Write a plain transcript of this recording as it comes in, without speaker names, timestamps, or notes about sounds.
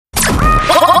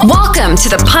Welcome to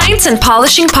the Pints and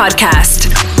Polishing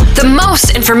Podcast, the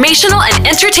most informational and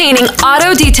entertaining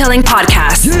auto detailing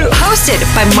podcast, hosted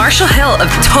by Marshall Hill of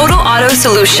Total Auto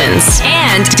Solutions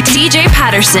and DJ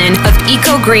Patterson of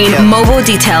Eco Green Mobile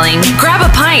Detailing. Grab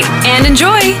a pint and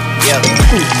enjoy.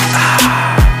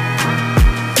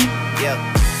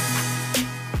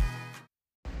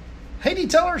 Hey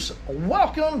detailers,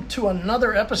 welcome to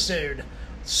another episode.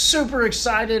 Super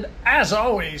excited, as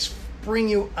always, bring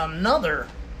you another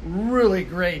really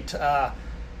great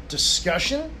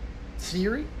discussion,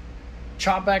 theory,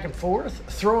 chop back and forth,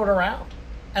 throw it around,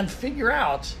 and figure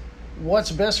out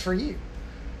what's best for you.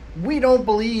 We don't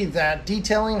believe that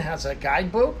detailing has a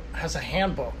guidebook, has a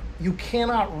handbook. You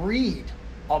cannot read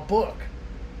a book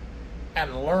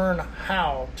and learn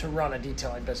how to run a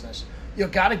detailing business.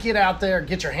 You've got to get out there,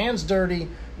 get your hands dirty,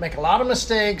 make a lot of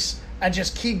mistakes, and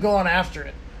just keep going after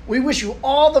it. We wish you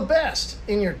all the best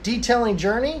in your detailing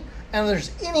journey, and if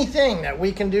there's anything that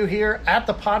we can do here at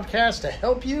the podcast to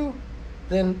help you,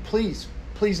 then please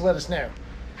let us know.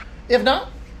 If not,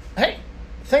 hey,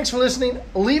 thanks for listening.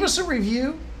 Leave us a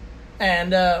review,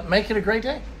 and make it a great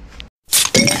day.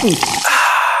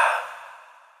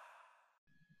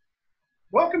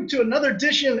 Welcome to another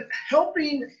edition,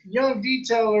 Helping Young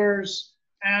Detailers,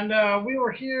 and we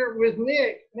were here with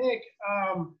Nick. Nick,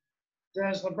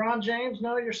 does LeBron James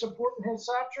know you're supporting his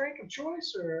soft drink of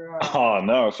choice? Or Oh,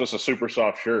 no, it's just a super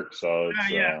soft shirt. So it's,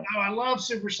 I love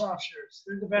super soft shirts.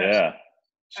 They're the best. Yeah.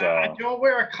 So I don't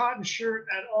wear a cotton shirt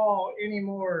at all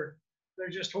anymore. They're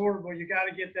just horrible. You got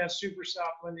to get that super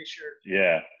soft Lindy shirt.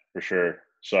 Yeah, for sure.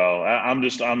 So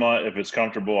if it's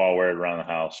comfortable, I'll wear it around the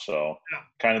house. So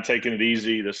kind of taking it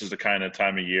easy. This is the kind of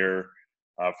time of year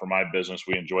for my business.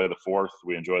 We enjoy the 4th.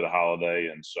 We enjoy the holiday.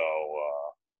 And so,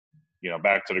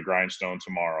 back to the grindstone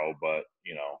tomorrow. But,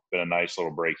 been a nice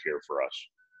little break here for us.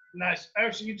 Nice.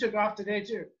 Oh, so you took off today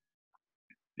too?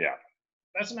 Yeah.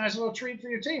 That's a nice little treat for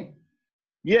your team.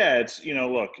 Yeah, it's,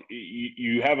 look,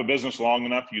 you have a business long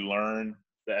enough, you learn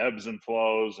the ebbs and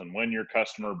flows and when your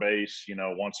customer base,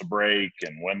 wants a break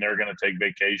and when they're going to take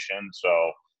vacation.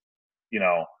 So,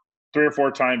 3 or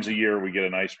 4 times a year we get a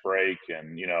nice break,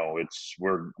 and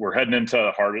we're heading into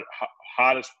the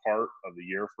hottest part of the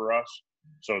year for us.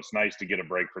 So it's nice to get a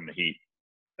break from the heat.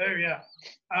 Oh yeah.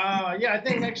 I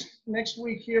think next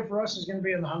week here for us is going to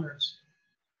be in the hundreds.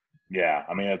 Yeah,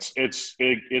 I mean it's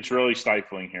really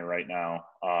stifling here right now.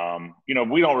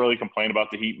 We don't really complain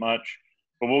about the heat much,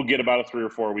 but we'll get about a 3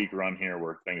 or 4 week run here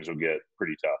where things will get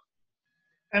pretty tough.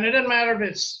 And it doesn't matter if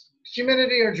it's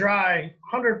humidity or dry,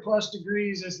 100+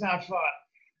 degrees is not fun.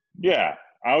 Yeah,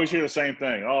 I always hear the same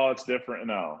thing. Oh, it's different.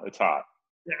 No, it's hot.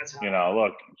 Yeah, it's hot.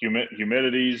 Look,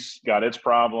 humidity's got its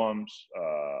problems.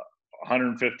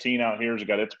 115 out here's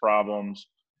got its problems.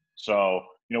 So,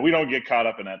 we don't get caught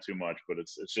up in that too much, but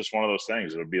it's just one of those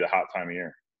things. It would be the hot time of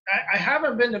year. I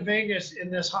haven't been to Vegas in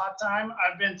this hot time.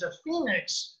 I've been to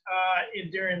Phoenix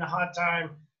during the hot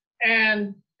time,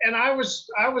 and I was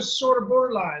sort of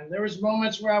borderline. There was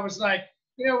moments where I was like,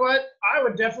 you know what? I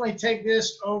would definitely take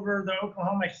this over the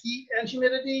Oklahoma heat and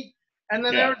humidity. And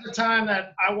then there was a time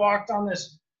that I walked on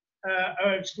this.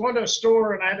 I was going to a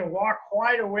store and I had to walk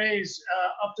quite a ways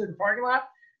up to the parking lot,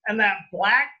 and that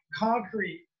black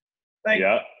concrete.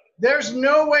 There's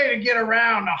no way to get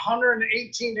around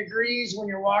 118 degrees when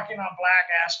you're walking on black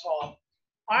asphalt.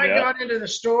 I got into the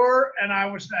store and I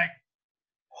was like,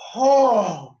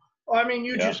 oh, I mean,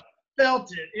 you just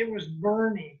felt it. It was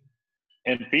burning.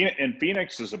 And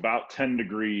Phoenix is about 10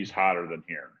 degrees hotter than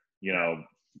here.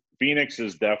 Phoenix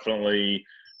is definitely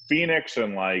 – Phoenix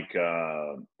and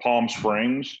Palm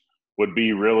Springs would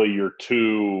be really your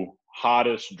 2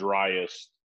 hottest, driest,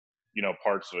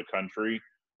 parts of the country.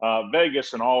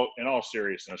 Vegas, in all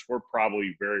seriousness, we're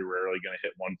probably very rarely going to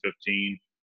hit 115,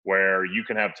 where you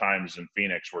can have times in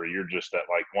Phoenix where you're just at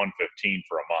 115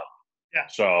 for a month. Yeah.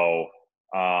 So,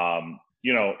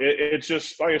 it's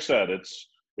just, like I said,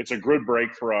 it's a good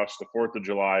break for us. The 4th of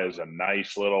July is a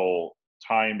nice little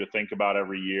time to think about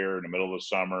every year in the middle of the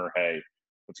summer. Hey,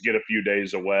 let's get a few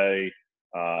days away,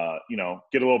 get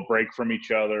a little break from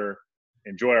each other,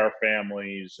 enjoy our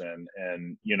families, and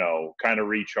kind of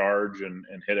recharge and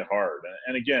hit it hard.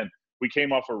 And again, we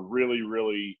came off a really,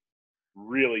 really,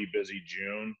 really busy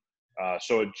June.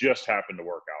 So it just happened to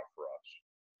work out for us.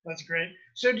 That's great.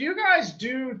 So do you guys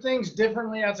do things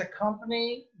differently as a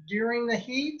company during the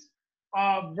heat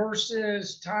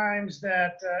versus times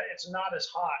that it's not as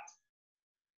hot?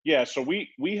 Yeah, so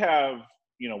we have,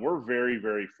 we're very,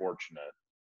 very fortunate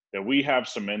that we have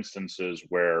some instances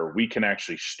where we can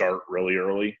actually start really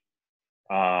early.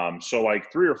 So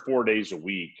 3 or 4 days a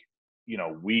week,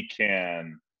 we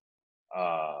can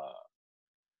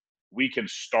we can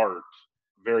start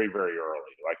very, very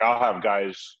early. Like I'll have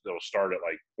guys that'll start at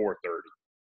like 4:30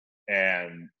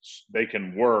 and they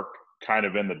can work kind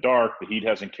of in the dark. The heat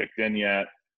hasn't kicked in yet,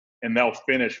 and they'll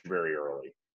finish very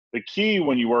early. The key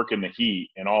when you work in the heat,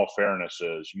 in all fairness,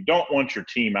 is you don't want your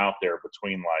team out there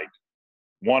between like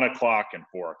 1 o'clock and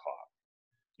 4 o'clock.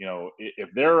 You know, if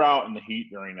they're out in the heat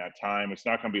during that time, it's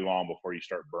not going to be long before you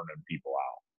start burning people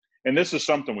out. And this is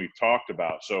something we've talked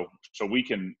about. So we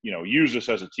can, you know, use this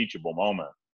as a teachable moment.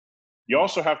 You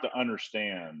also have to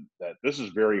understand that this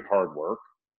is very hard work.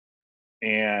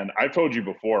 And I've told you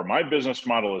before, my business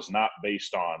model is not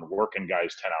based on working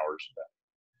guys 10 hours a day.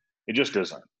 It just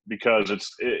isn't, because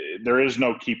there is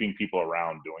no keeping people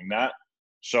around doing that.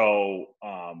 So,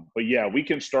 but yeah, we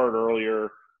can start earlier.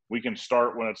 We can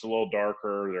start when it's a little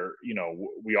darker. There, you know,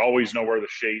 we always know where the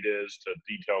shade is to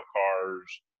detail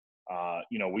cars.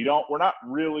 You know, we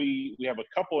have a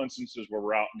couple instances where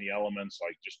we're out in the elements,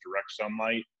 like just direct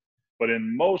sunlight. But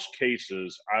in most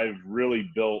cases, I've really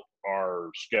built our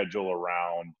schedule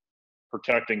around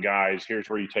protecting guys. Here's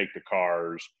where you take the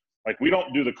cars. Like, we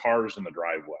don't do the cars in the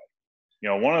driveway. You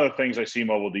know, one of the things I see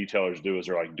mobile detailers do is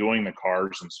they're like doing the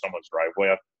cars in someone's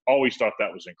driveway. I've always thought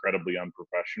that was incredibly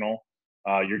unprofessional.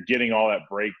 You're getting all that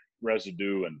brake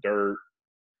residue and dirt,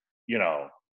 you know,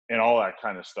 and all that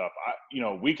kind of stuff. You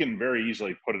know, we can very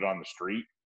easily put it on the street.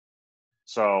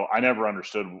 So I never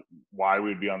understood why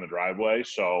we'd be on the driveway.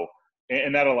 So,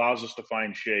 and that allows us to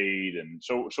find shade. And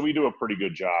so we do a pretty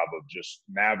good job of just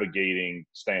navigating,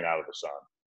 staying out of the sun.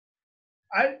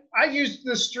 I used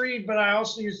the street, but I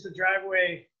also used the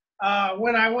driveway.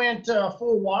 When I went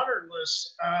full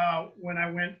waterless, when I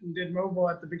went and did mobile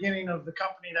at the beginning of the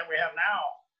company that we have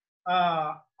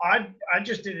now, I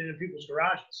just did it in people's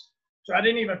garages. So I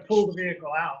didn't even pull the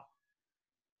vehicle out.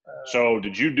 So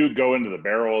did you go into the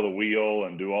barrel of the wheel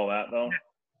and do all that though?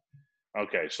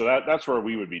 Okay, so that's where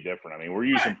we would be different. I mean, we're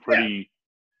using pretty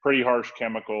harsh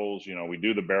chemicals. You know, we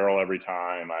do the barrel every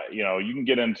time. You know, you can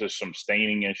get into some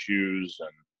staining issues,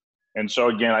 and so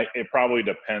again, it probably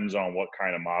depends on what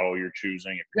kind of model you're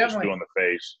choosing. If you're just doing the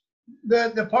face.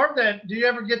 The part that, do you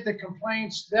ever get the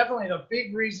complaints? Definitely the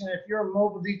big reason, if you're a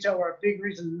mobile detailer, a big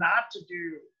reason not to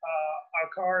do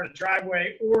a car in a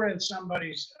driveway or in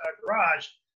somebody's garage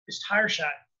is tire shine.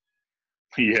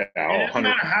 Yeah. It doesn't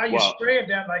matter how you spray it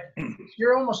down. Like,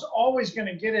 you're almost always going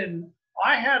to get in.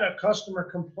 I had a customer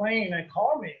complain and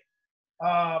call me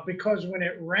because when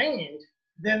it rained,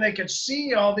 then they could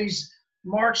see all these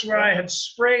marks where I had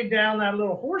sprayed down that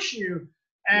little horseshoe.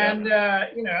 And,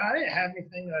 you know, I didn't have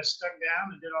anything that I stuck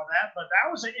down and did all that. But that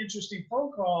was an interesting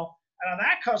phone call. And on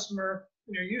that customer,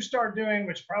 you know, you start doing,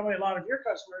 which probably a lot of your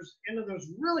customers, into those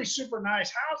really super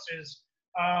nice houses,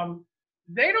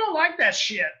 they don't like that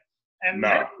shit. And they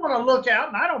don't want to look out,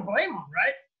 and I don't blame them,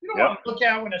 right? You don't want to look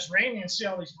out when it's raining and see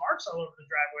all these marks all over the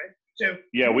driveway. So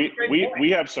yeah, we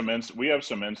have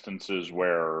some instances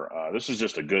where this is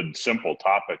just a good simple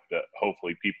topic that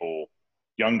hopefully people,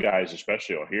 young guys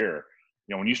especially, will hear.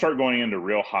 You know, when you start going into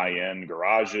real high end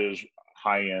garages,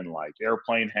 high end like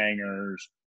airplane hangars,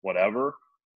 whatever,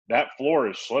 that floor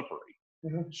is slippery.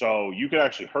 Mm-hmm. So you could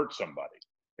actually hurt somebody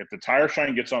if the tire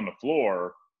shine gets on the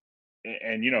floor.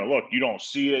 And, you know, look, you don't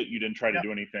see it. You didn't try to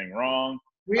do anything wrong.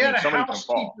 We had a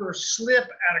housekeeper slip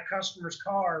at a customer's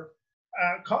car,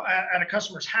 at a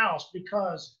customer's house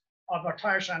because of a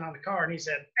tire shine on the car. And he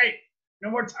said, hey,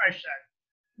 no more tire shine.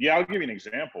 Yeah, I'll give you an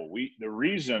example. The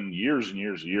reason years and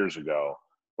years ago,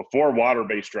 before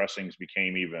water-based dressings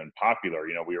became even popular,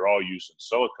 you know, we were all using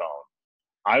silicone.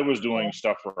 I was doing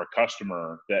stuff for a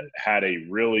customer that had a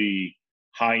really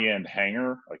high-end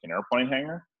hanger, like an airplane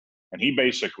hanger. And he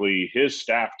basically, his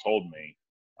staff told me,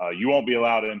 you won't be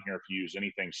allowed in here if you use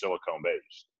anything silicone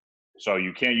based. So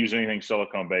you can't use anything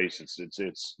silicone based.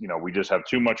 It's you know, we just have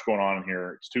too much going on in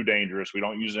here. It's too dangerous. We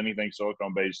don't use anything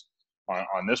silicone based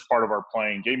on this part of our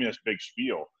plane. Gave me this big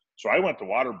spiel. So I went to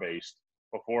water based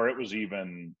before it was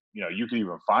even, you know, you could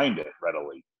even find it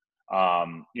readily.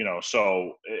 You know,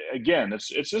 so again, this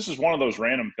is one of those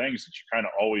random things that you kind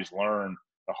of always learn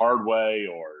the hard way,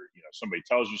 or, you know, somebody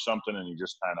tells you something and you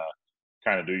just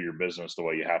kind of do your business the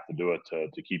way you have to do it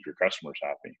to keep your customers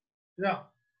happy. Yeah.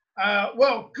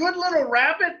 Well, good little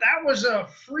rabbit. That was a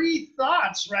free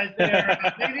thoughts right there.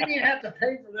 They didn't even have to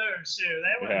pay for those. So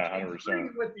that was free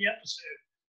with the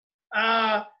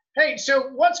episode. Hey, so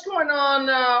what's going on?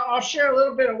 I'll share a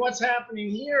little bit of what's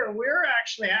happening here. We're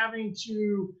actually having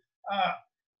to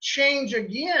change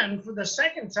again for the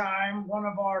second time one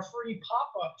of our free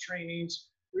pop-up trainings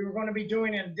we were going to be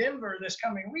doing in Denver this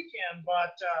coming weekend,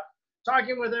 but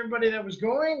talking with everybody that was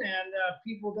going and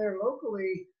people there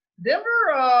locally,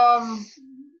 Denver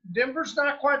Denver's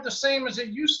not quite the same as it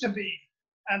used to be.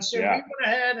 And so we went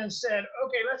ahead and said,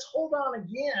 okay, let's hold on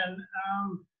again.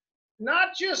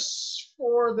 Not just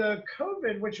for the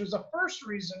COVID, which was the first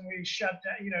reason we shut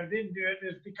down, didn't do it,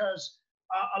 is because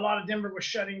a lot of Denver was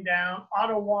shutting down.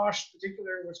 Auto Wash,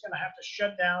 particularly, was going to have to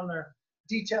shut down their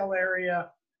detail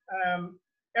area.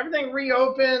 Everything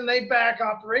reopened, they back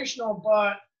operational,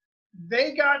 but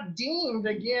they got deemed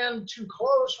again to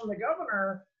close from the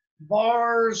governor,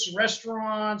 bars,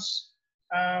 restaurants,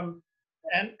 and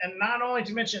not only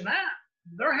to mention that,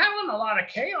 they're having a lot of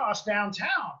chaos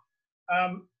downtown.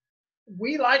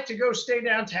 We like to go stay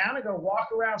downtown and go walk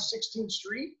around 16th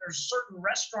Street. There's certain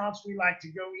restaurants we like to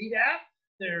go eat at.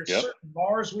 There's certain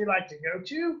bars we like to go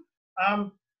to.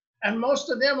 And most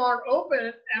of them aren't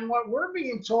open. And what we're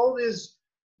being told is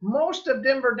most of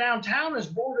Denver downtown is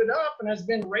boarded up and has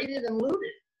been raided and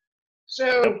looted.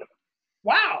 So,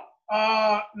 wow.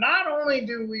 Not only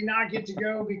do we not get to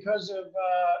go because of,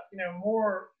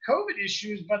 more COVID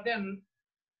issues, but then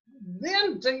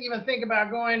to even think about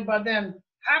going, but then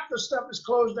half the stuff is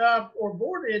closed up or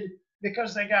boarded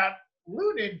because they got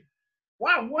looted.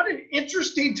 Wow, what an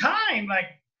interesting time. Like,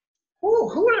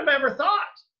 who would have ever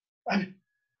thought? Who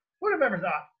would have ever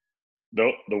thought?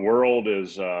 The world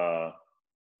is, for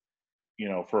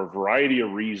a variety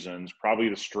of reasons, probably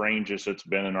the strangest it's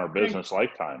been in our business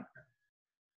lifetime.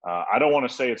 I don't want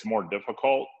to say it's more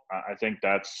difficult. I think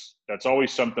that's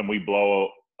always something we blow,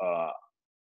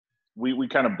 we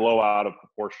kind of blow out of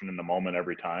proportion in the moment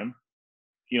every time.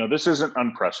 This isn't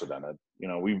unprecedented.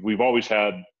 We've always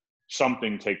had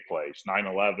something take place.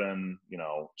 9/11,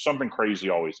 something crazy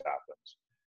always happens.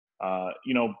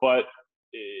 But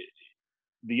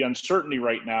the uncertainty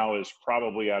right now is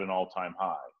probably at an all-time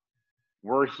high.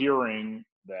 We're hearing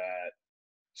that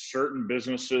certain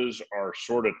businesses are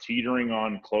sort of teetering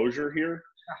on closure here.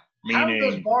 How do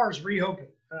those bars reopen?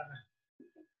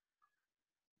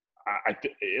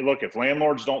 Look, if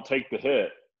landlords don't take the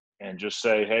hit and just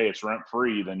say, hey, it's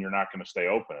rent-free, then you're not going to stay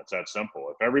open. It's that simple.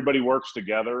 If everybody works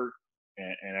together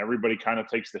and everybody kind of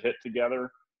takes the hit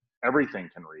together, everything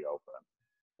can reopen.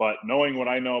 But knowing what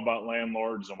I know about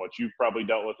landlords and what you've probably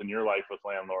dealt with in your life with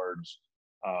landlords,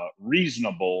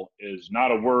 reasonable is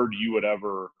not a word you would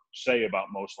ever say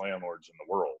about most landlords in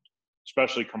the world,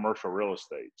 especially commercial real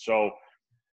estate. So,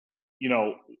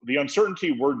 the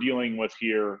uncertainty we're dealing with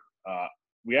here,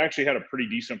 we actually had a pretty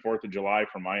decent 4th of July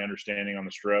from my understanding on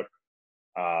the Strip.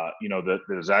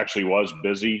 That actually was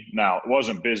busy. Now, it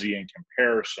wasn't busy in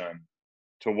comparison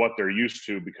to what they're used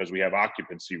to because we have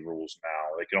occupancy rules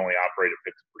now. They can only operate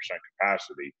at 50%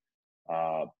 capacity.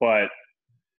 But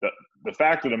the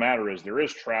fact of the matter is there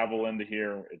is travel into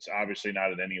here. It's obviously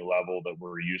not at any level that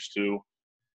we're used to.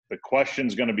 The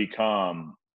question's going to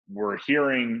become, we're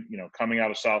hearing, coming out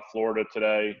of South Florida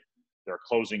today, they're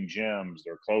closing gyms,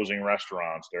 they're closing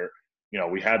restaurants.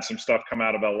 We had some stuff come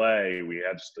out of LA. We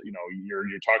had,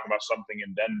 you're talking about something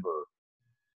in Denver.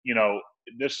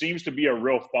 This seems to be a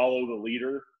real follow the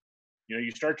leader.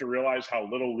 You start to realize how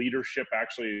little leadership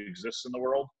actually exists in the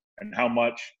world and how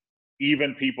much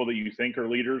even people that you think are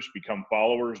leaders become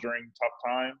followers during tough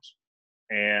times.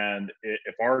 And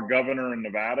if our governor in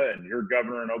Nevada and your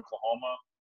governor in Oklahoma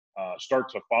start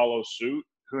to follow suit,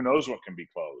 who knows what can be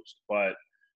closed. But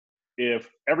if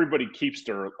everybody keeps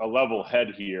a level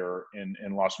head here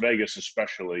in Las Vegas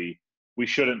especially, we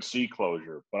shouldn't see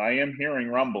closure. But I am hearing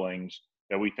rumblings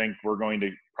that we think we're going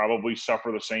to probably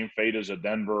suffer the same fate as a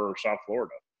Denver or South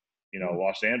Florida,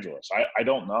 Los Angeles. I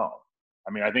don't know.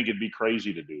 I think it'd be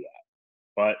crazy to do that.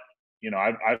 But,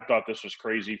 I've thought this was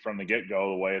crazy from the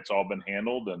get-go, the way it's all been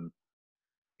handled. And,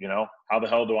 how the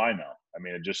hell do I know?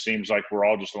 It just seems like we're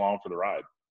all just along for the ride.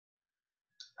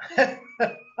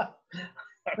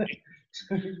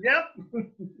 Yep.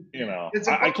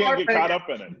 I can't get caught up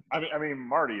in it.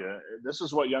 Marty, this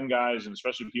is what young guys and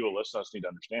especially people listening to us need to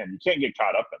understand. You can't get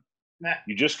caught up in it. Nah.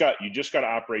 You just got to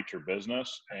operate your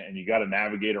business and you got to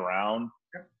navigate around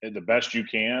the best you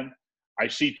can. I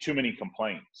see too many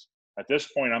complaints. At this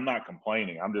point, I'm not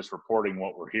complaining. I'm just reporting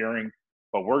what we're hearing,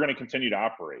 but we're going to continue to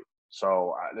operate.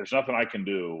 So there's nothing I can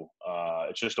do.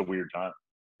 It's just a weird time.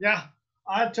 Yeah,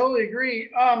 I totally agree.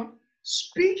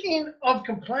 Speaking of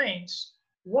complaints,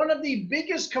 one of the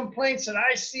biggest complaints that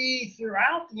I see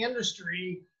throughout the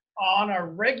industry on a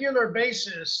regular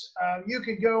basis, you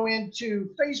could go into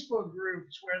Facebook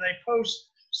groups where they post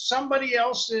somebody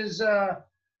else's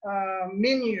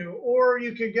menu, or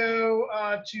you could go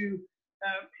to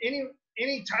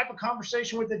any type of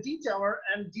conversation with a detailer,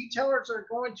 and detailers are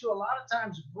going to a lot of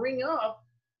times bring up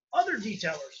other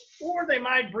detailers, or they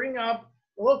might bring up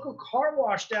the local car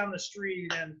wash down the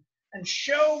street and and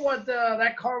show what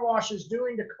that car wash is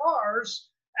doing to cars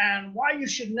and why you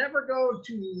should never go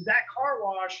to that car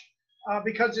wash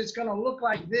because it's going to look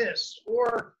like this,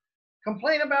 or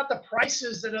complain about the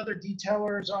prices that other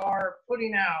detailers are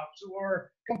putting out,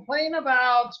 or complain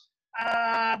about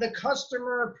the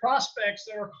customer prospects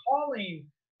that are calling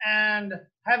and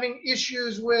having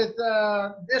issues with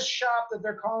this shop that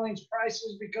they're calling's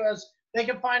prices because they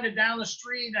can find it down the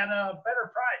street at a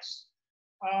better price.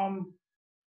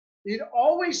 It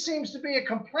always seems to be a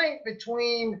complaint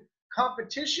between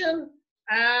competition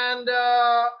and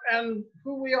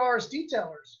who we are as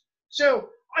detailers. So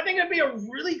I think it'd be a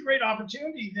really great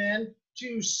opportunity then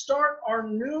to start our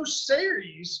new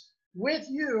series with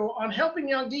you on helping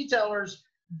young detailers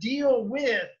deal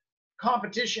with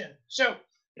competition. So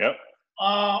yep.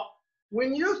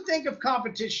 When you think of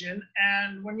competition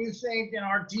and when you think in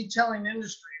our detailing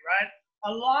industry, right,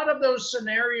 a lot of those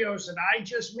scenarios that I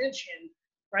just mentioned,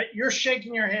 right, you're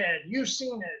shaking your head, you've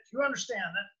seen it, you understand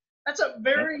that. That's a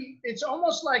very, it's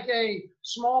almost like a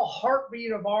small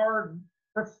heartbeat of our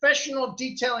professional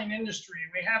detailing industry.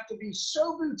 We have to be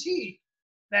so boutique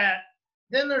that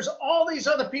then there's all these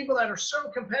other people that are so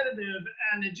competitive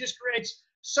and it just creates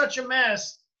such a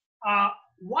mess.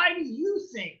 Why do you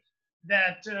think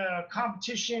that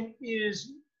competition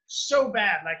is so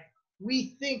bad? Like,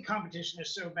 we think competition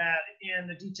is so bad in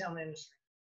the detailing industry.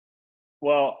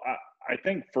 Well, I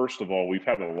think, first of all, we've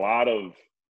had a lot of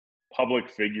public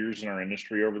figures in our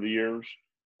industry over the years,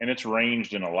 and it's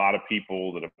ranged in a lot of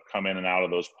people that have come in and out of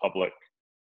those public,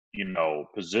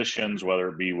 positions, whether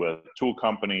it be with tool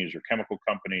companies or chemical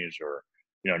companies or,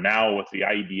 now with the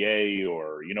IDA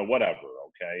or, whatever.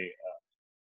 Okay.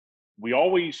 We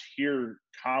always hear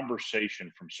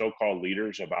conversation from so-called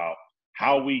leaders about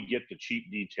how we get the cheap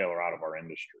detailer out of our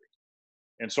industry.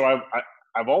 And so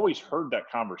I've always heard that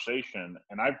conversation,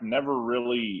 and I've never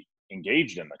really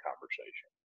engaged in the conversation.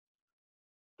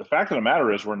 The fact of the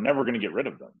matter is we're never going to get rid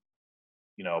of them.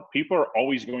 People are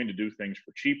always going to do things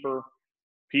for cheaper.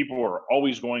 People are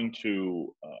always going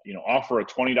to, offer a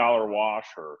 $20 wash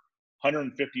or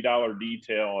 $150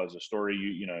 detail, as a story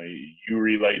you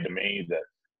relayed to me that,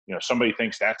 somebody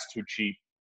thinks that's too cheap.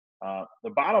 The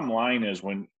bottom line is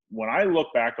when I look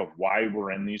back of why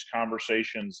we're in these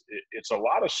conversations, it's a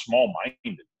lot of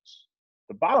small-mindedness.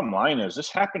 The bottom line is this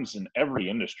happens in every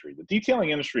industry. The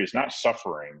detailing industry is not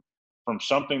suffering from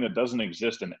something that doesn't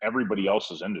exist in everybody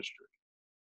else's industry.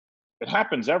 It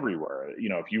happens everywhere.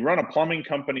 If you run a plumbing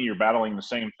company, you're battling the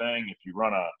same thing. If you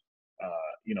run an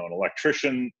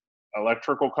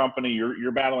electrical company,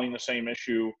 you're battling the same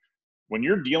issue. When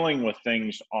you're dealing with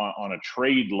things on a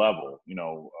trade level,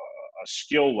 a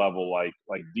skill level like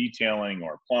detailing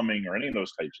or plumbing or any of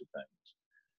those types of things,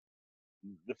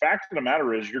 the fact of the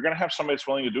matter is you're going to have somebody that's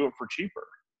willing to do it for cheaper.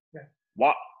 Yeah.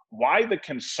 Why the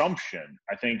consumption,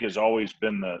 I think, has always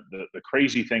been the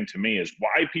crazy thing to me, is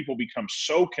why people become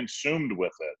so consumed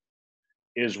with it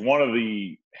is one of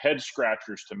the head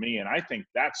scratchers to me. And I think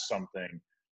that's something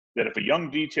that if a young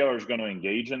detailer is going to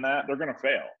engage in that, they're going to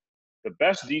fail. The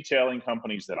best detailing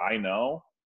companies that I know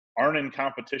aren't in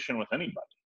competition with anybody.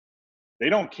 They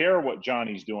don't care what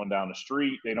Johnny's doing down the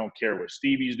street. They don't care what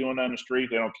Stevie's doing down the street.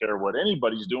 They don't care what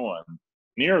anybody's doing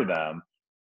near them.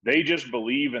 They just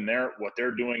believe in what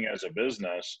they're doing as a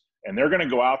business, and they're going to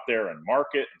go out there and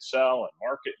market and sell and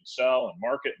market and sell and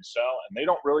market and sell, and they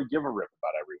don't really give a rip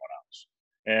about everyone else.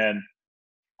 And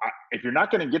if you're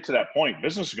not going to get to that point,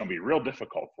 business is going to be real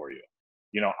difficult for you.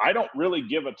 I don't really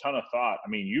give a ton of thought. I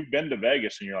mean, you've been to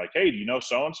Vegas and you're like, hey, do you know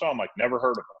so-and-so? I'm like, never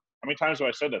heard of them. How many times have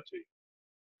I said that to you?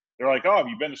 They're like, oh, have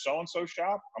you been to so-and-so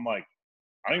shop? I'm like,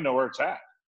 I don't even know where it's at.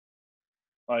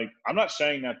 Like, I'm not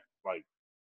saying that, like,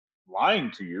 lying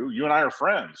to you. You and I are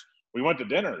friends. We went to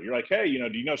dinner. You're like, hey,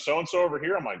 do you know so-and-so over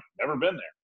here? I'm like, never been there.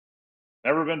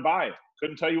 Never been by it.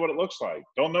 Couldn't tell you what it looks like.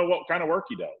 Don't know what kind of work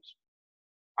he does.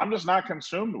 I'm just not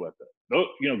consumed with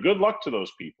it. Good luck to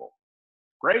those people.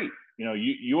 Great.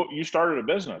 You started a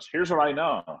business. Here's what I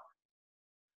know.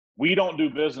 We don't do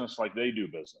business like they do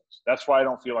business. That's why I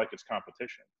don't feel like it's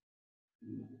competition.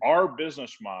 Our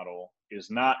business model is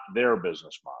not their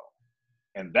business model.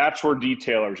 And that's where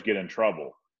detailers get in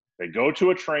trouble. They go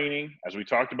to a training, as we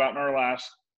talked about in our last,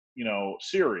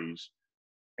 series,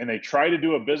 and they try to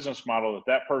do a business model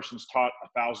that person's taught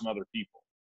 1,000 other people.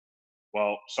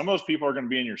 Well, some of those people are going to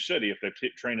be in your city if they've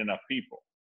trained enough people.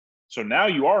 So now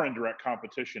you are in direct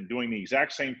competition doing the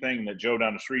exact same thing that Joe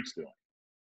down the street's doing.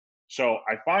 So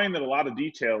I find that a lot of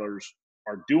detailers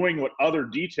are doing what other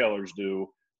detailers do.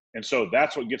 And so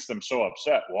that's what gets them so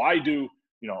upset. Well,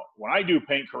 when I do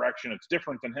paint correction, it's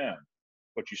different than him,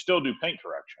 but you still do paint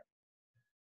correction.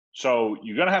 So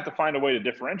you're going to have to find a way to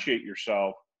differentiate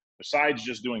yourself besides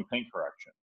just doing paint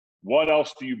correction. What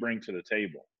else do you bring to the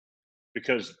table?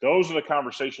 Because those are the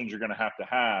conversations you're going to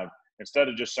have instead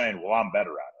of just saying, well, I'm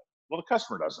better at it. Well, the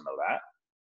customer doesn't know that.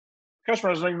 The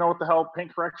customer doesn't even know what the hell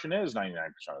paint correction is 99% of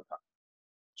the time.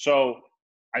 So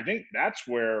I think that's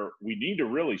where we need to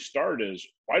really start is,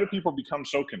 why do people become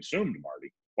so consumed,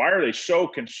 Marty? Why are they so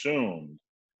consumed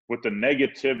with the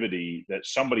negativity that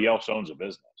somebody else owns a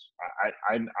business?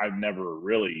 I've never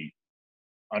really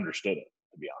understood it,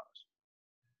 to be honest.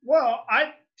 Well,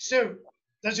 so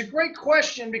that's a great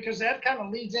question, because that kind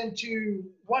of leads into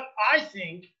what I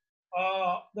think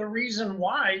the reason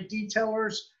why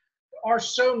detailers are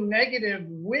so negative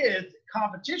with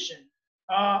competition.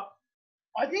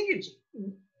 I think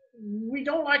we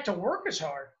don't like to work as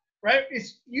hard, right?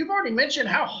 You've already mentioned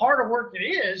how hard a work it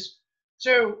is,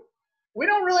 so we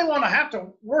don't really want to have to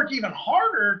work even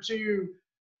harder to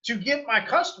get my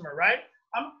customer, right?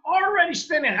 I'm already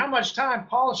spending how much time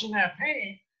polishing that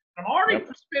paint. I'm already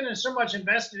spending so much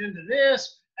invested into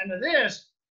this and to this.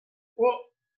 Well,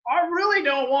 I really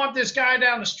don't want this guy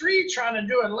down the street trying to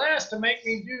do it less to make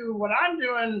me do what I'm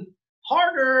doing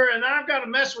harder, and I've got to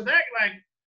mess with that.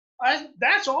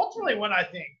 That's ultimately what I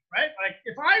think, right? Like,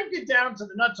 if I get down to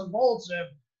the nuts and bolts of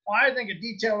why I think a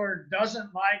detailer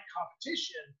doesn't like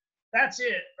competition, that's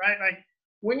it, right? Like,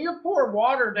 when you pour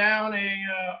water down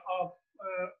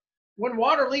when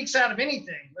water leaks out of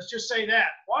anything, let's just say that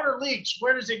water leaks,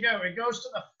 where does it go? It goes to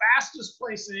the fastest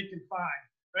place that it can find,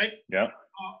 right? Yeah.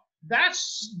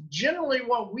 That's generally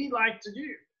what we like to do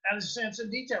as a sense of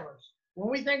detailers.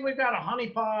 When we think we've got a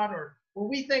honeypot, or when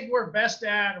we think we're best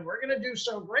at, and we're going to do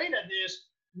so great at this,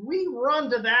 we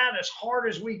run to that as hard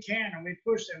as we can, and we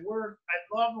push that.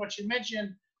 I love what you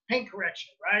mentioned, paint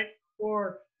correction, right?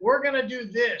 Or we're going to do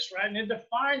this, right? And it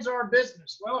defines our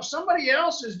business. Well, if somebody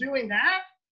else is doing that,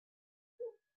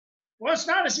 well, it's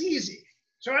not as easy.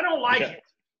 So I don't like it,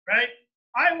 right?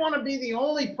 I want to be the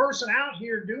only person out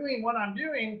here doing what I'm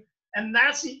doing, and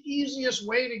that's the easiest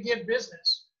way to get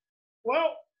business.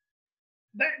 Well,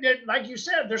 like you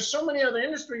said, there's so many other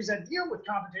industries that deal with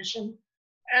competition,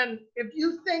 and if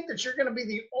you think that you're going to be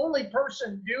the only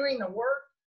person doing the work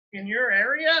in your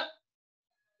area,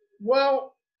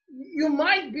 well, you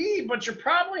might be, but you're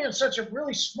probably in such a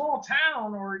really small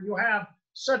town, or you have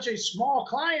such a small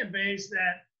client base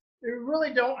that you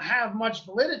really don't have much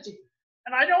validity.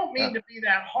 And I don't mean to be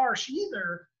that harsh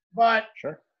either, but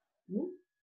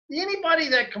anybody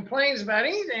that complains about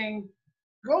anything,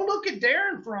 go look at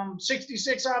Darren from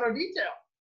 66 Auto Detail,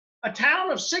 a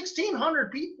town of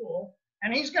 1,600 people,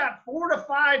 and he's got 4 to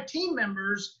 5 team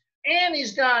members, and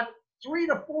he's got 3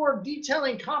 to 4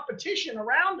 detailing competition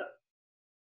around him.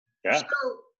 Yeah.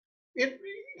 So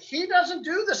he doesn't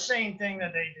do the same thing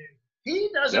that they do. He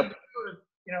doesn't do,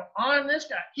 I'm this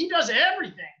guy. He does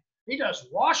everything. He does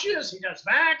washes, he does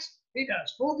vacs, he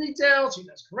does full details, he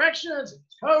does corrections, he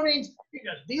does coatings, he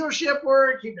does dealership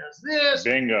work, he does this.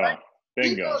 Bingo. Right?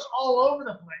 He goes all over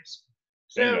the place.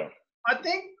 So Bingo. I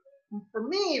think for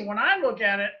me, when I look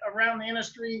at it around the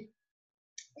industry,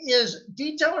 is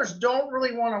detailers don't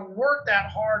really want to work that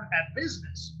hard at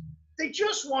business. They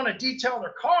just want to detail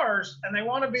their cars, and they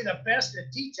want to be the best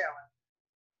at detailing.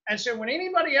 And so when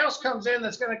anybody else comes in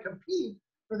that's going to compete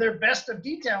for their best of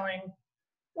detailing,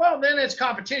 well, then it's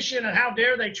competition, and how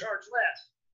dare they charge less.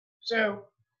 So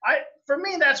for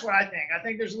me, that's what I think. I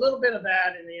think there's a little bit of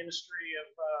that in the industry of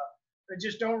they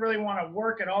just don't really want to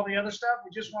work at all the other stuff.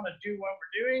 We just want to do what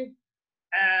we're doing.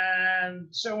 And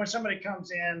so when somebody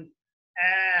comes in,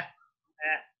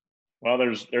 Well,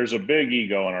 there's a big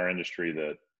ego in our industry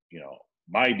that,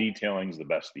 my detailing is the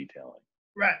best detailing.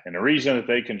 Right. And the reason that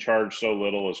they can charge so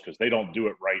little is because they don't do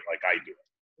it right like I do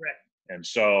it. Right. And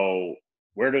so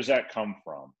where does that come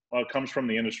from? Well, it comes from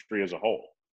the industry as a whole.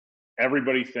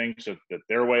 Everybody thinks that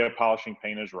their way of polishing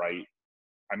paint is right.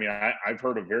 I mean, I've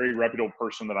heard a very reputable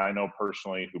person that I know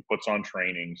personally who puts on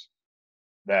trainings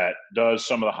that does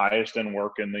some of the highest end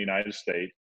work in the United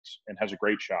States and has a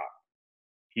great shop.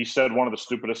 He said one of the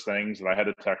stupidest things that I had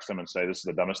to text him and say, this is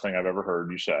the dumbest thing I've ever heard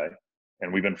you say.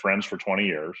 And we've been friends for 20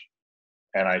 years.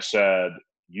 And I said,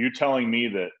 you telling me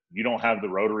that you don't have the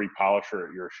rotary polisher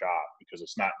at your shop because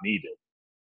it's not needed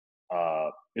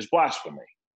is blasphemy.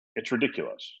 It's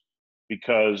ridiculous,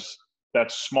 because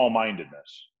that's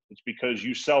small-mindedness. It's because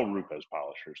you sell Rupes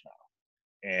polishers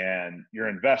now, and you're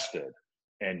invested,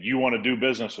 and you want to do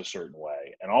business a certain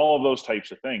way, and all of those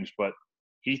types of things. But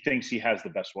he thinks he has the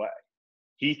best way.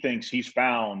 He thinks he's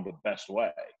found the best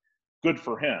way. Good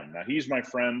for him. Now, he's my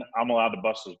friend. I'm allowed to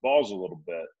bust his balls a little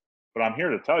bit, but I'm here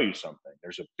to tell you something.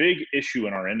 There's a big issue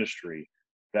in our industry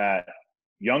that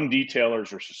young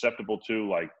detailers are susceptible to,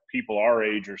 like people our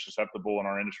age are susceptible in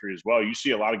our industry as well. You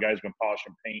see a lot of guys been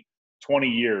polishing paint 20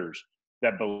 years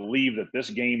that believe that this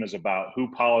game is about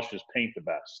who polishes paint the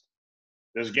best.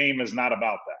 This game is not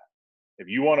about that. If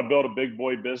you want to build a big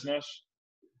boy business,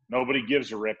 nobody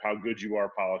gives a rip how good you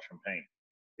are polishing paint.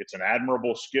 It's an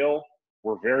admirable skill.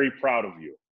 We're very proud of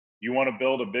you. You want to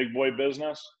build a big boy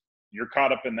business, you're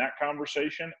caught up in that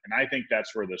conversation, and I think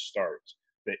that's where this starts.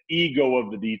 The ego of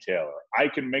the detailer. I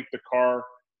can make the car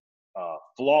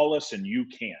flawless and you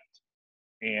can't.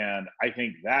 And I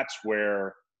think that's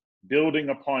where, building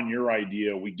upon your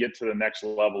idea, we get to the next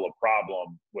level of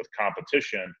problem with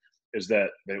competition, is that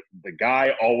the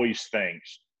guy always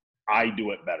thinks, I do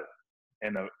it better.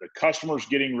 And the customer's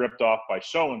getting ripped off by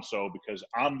so-and-so because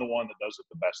I'm the one that does it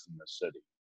the best in this city.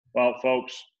 Well,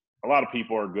 folks, a lot of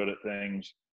people are good at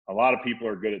things. A lot of people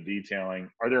are good at detailing.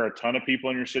 Are there a ton of people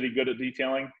in your city good at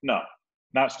detailing? No,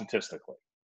 not statistically.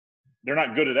 They're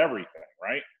not good at everything,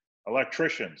 right?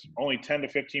 Electricians, only 10 to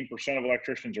 15% of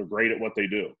electricians are great at what they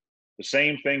do. The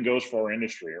same thing goes for our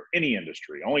industry, or any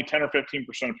industry. Only 10 or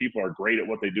 15% of people are great at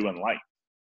what they do in life.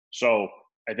 So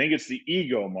I think it's the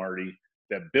ego, Marty,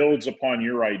 that builds upon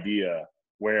your idea,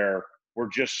 where we're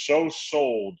just so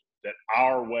sold that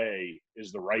our way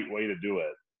is the right way to do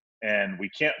it. And we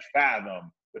can't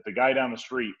fathom that the guy down the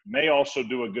street may also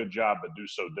do a good job, but do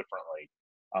so differently.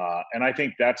 And I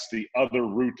think that's the other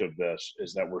root of this,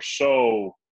 is that we're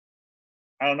so,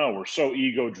 I don't know, we're so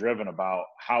ego driven about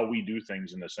how we do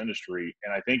things in this industry.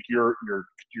 And I think your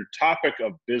topic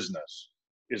of business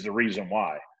is the reason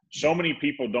why. So many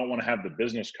people don't want to have the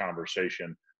business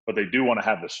conversation, but they do want to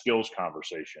have the skills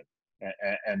conversation.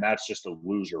 And that's just a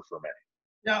loser for me.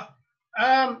 Yeah.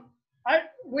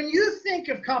 When you think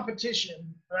of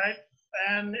competition, right?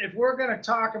 And if we're going to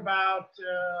talk about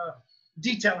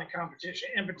detailing competition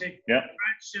in particular, yeah.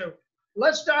 Right? So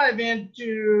let's dive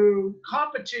into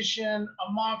competition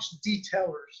amongst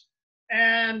detailers.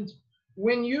 And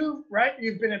when you've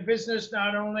been in business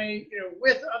not only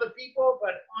with other people,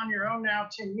 but on your own now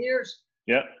 10 years.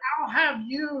 Yeah. How have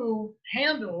you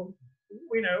handled,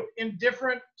 in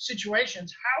different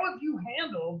situations, how have you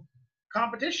handled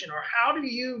competition, or how do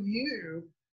you view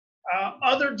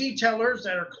other detailers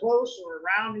that are close or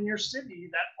around in your city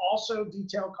that also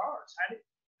detail cars?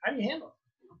 How do you handle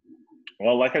it?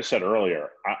 Well, like I said earlier,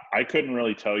 I couldn't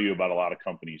really tell you about a lot of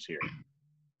companies here.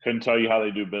 Couldn't tell you how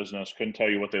they do business. Couldn't tell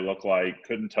you what they look like.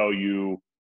 Couldn't tell you,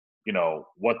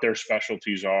 what their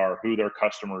specialties are, who their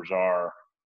customers are.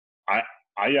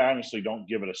 I honestly don't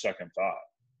give it a second thought.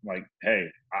 Like, hey,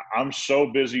 I'm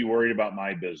so busy worried about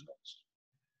my business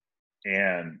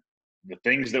and the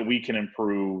things that we can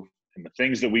improve and the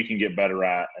things that we can get better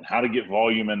at and how to get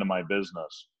volume into my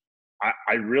business.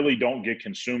 I really don't get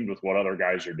consumed with what other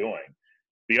guys are doing.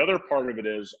 The other part of it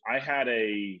is I had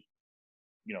a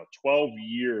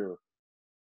 12-year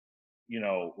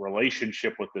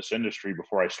relationship with this industry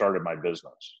before I started my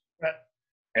business. Right.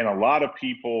 And a lot of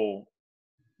people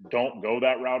don't go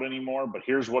that route anymore, but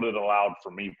here's what it allowed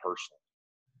for me personally.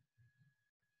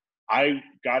 I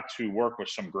got to work with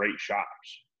some great shops.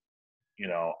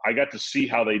 I got to see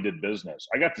how they did business.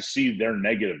 I got to see their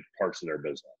negative parts of their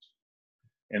business.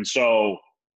 And so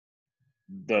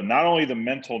not only the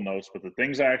mental notes, but the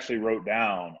things I actually wrote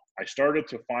down, I started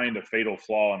to find a fatal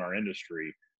flaw in our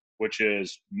industry, which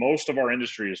is most of our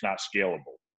industry is not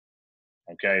scalable.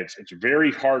 Okay. It's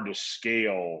very hard to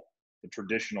scale the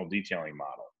traditional detailing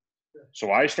model.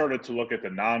 So I started to look at the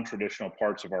non-traditional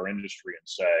parts of our industry and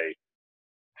say,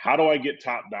 how do I get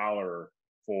top dollar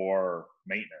for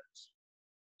maintenance?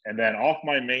 And then off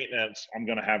my maintenance, I'm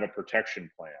going to have a protection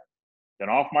plan. Then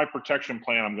off my protection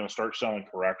plan, I'm going to start selling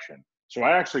correction. So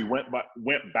I actually went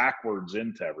backwards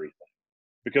into everything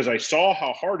because I saw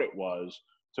how hard it was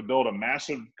to build a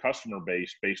massive customer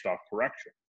base based off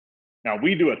correction. Now,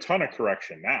 we do a ton of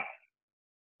correction now,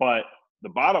 but the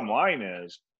bottom line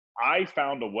is I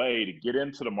found a way to get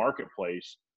into the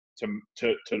marketplace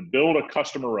to build a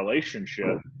customer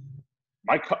relationship.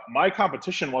 My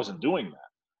competition wasn't doing that.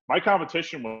 My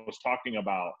competition was talking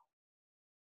about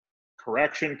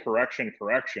correction,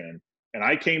 and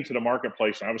I came to the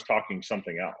marketplace and I was talking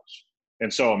something else.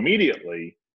 And so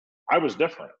immediately I was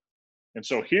different. And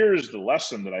so here's the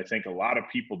lesson that I think a lot of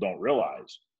people don't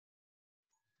realize.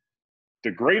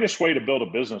 The greatest way to build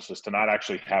a business is to not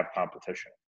actually have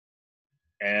competition.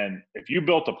 And if you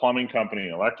built a plumbing company,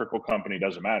 an electrical company,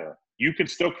 doesn't matter. You can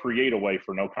still create a way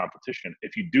for no competition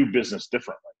if you do business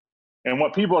differently. And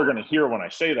what people are going to hear when I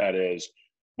say that is,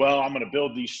 well, I'm going to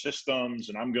build these systems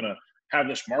and I'm going to have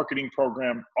this marketing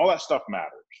program. All that stuff matters.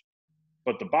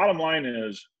 But the bottom line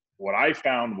is what I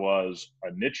found was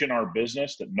a niche in our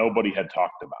business that nobody had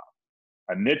talked about,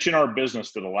 a niche in our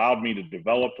business that allowed me to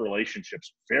develop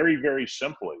relationships very, very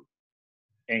simply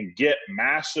and get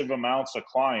massive amounts of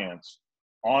clients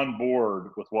on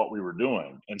board with what we were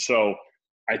doing. And so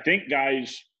I think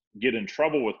guys get in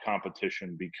trouble with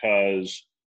competition because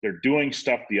they're doing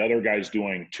stuff the other guy's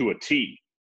doing to a T.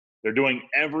 They're doing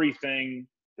everything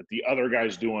that the other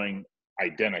guy's doing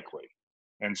identically.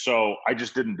 And so I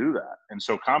just didn't do that. And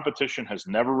so competition has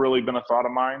never really been a thought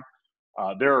of mine.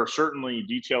 There are certainly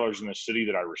detailers in the city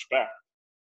that I respect.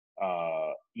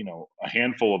 A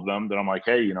handful of them that I'm like,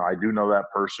 hey, I do know that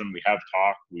person. We have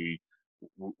talked. We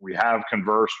have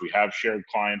conversed. We have shared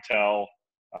clientele.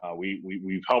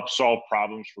 We've helped solve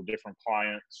problems for different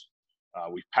clients.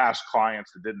 We've passed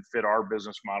clients that didn't fit our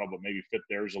business model, but maybe fit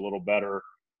theirs a little better.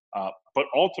 But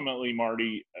ultimately,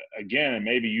 Marty, again, and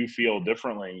maybe you feel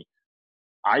differently,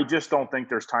 I just don't think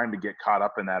there's time to get caught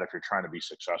up in that if you're trying to be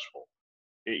successful.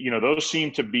 Those seem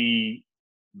to be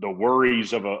the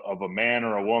worries of a man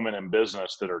or a woman in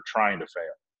business that are trying to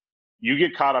fail. You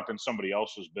get caught up in somebody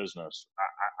else's business,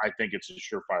 I think it's a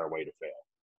surefire way to fail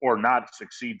or not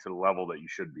succeed to the level that you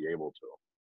should be able to.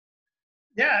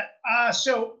 Yeah.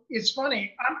 So it's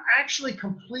funny. I'm actually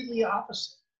completely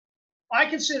opposite. I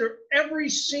consider every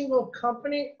single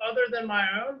company other than my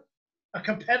own a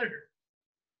competitor.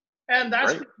 And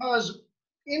that's Right. Because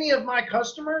any of my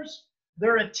customers,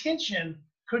 their attention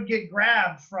could get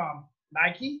grabbed from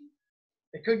Nike.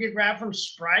 It could get grabbed from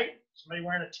Sprite, somebody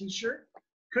wearing a t-shirt.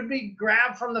 Could be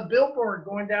grabbed from the billboard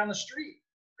going down the street.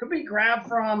 Could be grabbed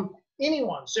from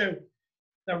anyone. So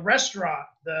the restaurant,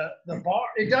 the bar,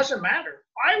 it doesn't matter.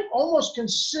 I almost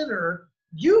consider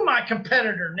you my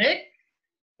competitor, Nick.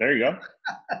 There you go.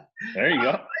 There you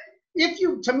go.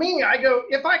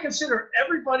 If I consider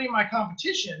everybody my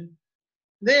competition,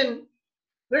 then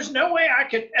there's no way I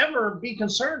could ever be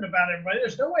concerned about everybody.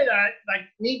 There's no way that I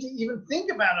need to even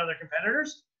think about other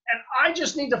competitors. And I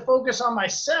just need to focus on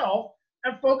myself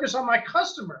and focus on my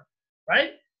customer,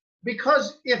 right?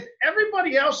 Because if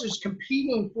everybody else is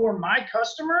competing for my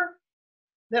customer,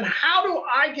 then how do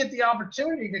I get the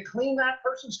opportunity to clean that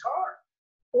person's car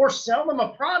or sell them a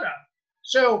product?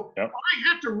 So Yep. I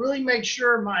have to really make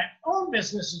sure my own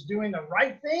business is doing the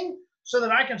right thing so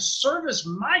that I can service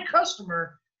my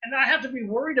customer and not have to be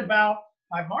worried about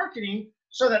my marketing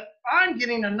so that I'm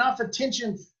getting enough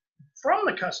attention from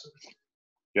the customer.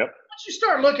 Yep. Once you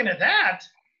start looking at that,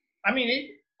 I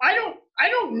mean, I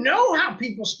don't know how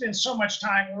people spend so much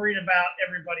time worried about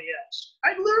everybody else.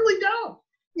 I literally don't.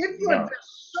 If you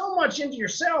invest so much into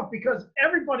yourself because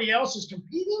everybody else is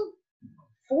competing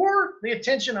for the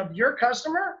attention of your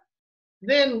customer,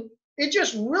 then it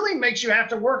just really makes you have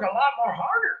to work a lot more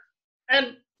harder.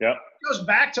 And Yep. it goes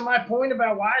back to my point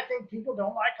about why I think people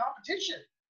don't like competition.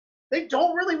 They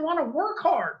don't really want to work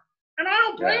hard. And I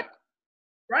don't blame them,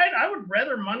 right? I would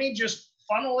rather money just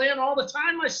funnel in all the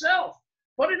time myself.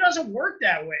 But it doesn't work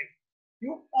that way.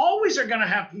 You always are going to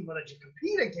have people that you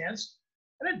compete against.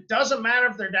 And it doesn't matter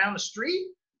if they're down the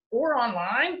street or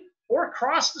online or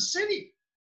across the city.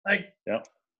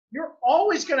 You're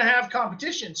always going to have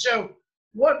competition. So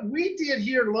what we did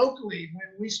here locally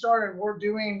when we started, we're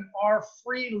doing our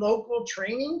free local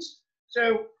trainings.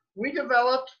 So we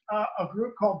developed a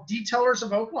group called Detailers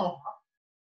of Oklahoma.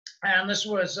 And this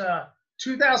was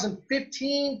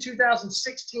 2015,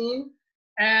 2016.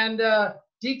 And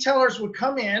detailers would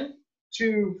come in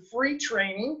to free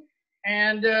training,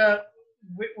 and it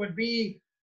would be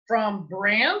from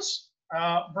brands.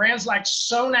 Brands like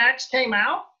Sonax came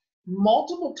out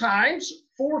multiple times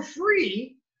for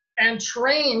free and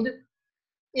trained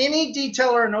any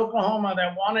detailer in Oklahoma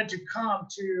that wanted to come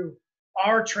to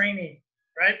our training,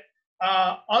 right?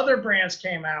 Other brands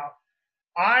came out.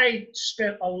 I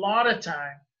spent a lot of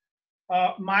time.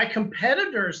 My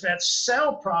competitors that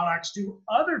sell products to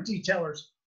other detailers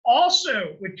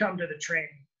also would come to the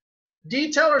training.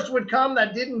 Detailers would come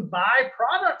that didn't buy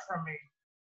product from me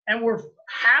and were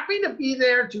happy to be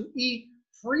there to eat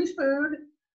free food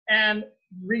and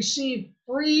receive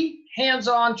free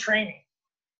hands-on training.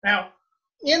 Now,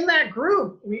 in that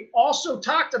group, we also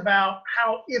talked about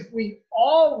how if we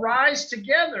all rise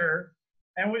together,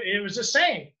 and it was the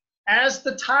same, as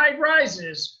the tide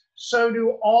rises, so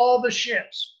do all the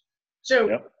ships.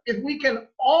 So if we can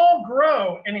all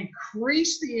grow and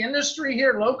increase the industry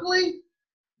here locally,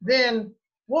 then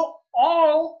we'll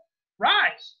all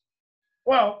rise.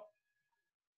 Well,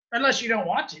 unless you don't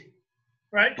want to,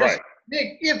 right? Right.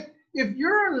 Nick, if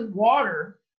you're in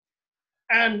water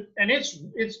and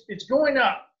it's going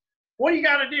up, what do you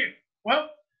got to do? Well,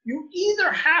 you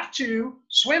either have to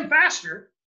swim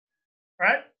faster,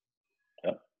 right?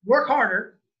 work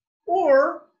harder,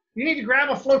 or you need to grab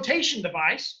a flotation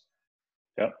device,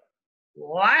 Yep.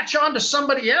 latch onto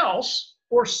somebody else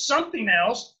or something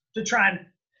else to try and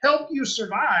help you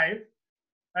survive,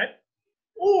 right?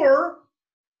 Or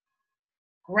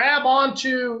grab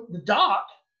onto the dock.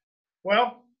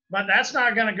 Well, but that's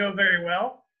not going to go very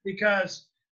well, because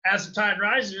as the tide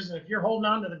rises, and if you're holding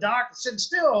on to the dock and sitting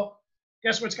still,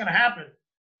 guess what's going to happen?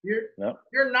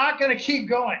 You're not going to keep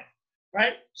going,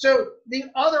 right? So the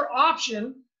other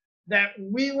option that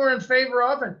we were in favor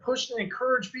of and pushed and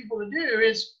encouraged people to do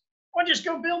is, well, just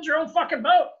go build your own fucking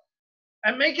boat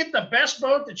and make it the best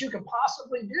boat that you can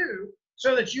possibly do,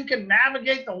 so that you can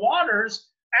navigate the waters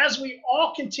as we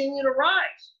all continue to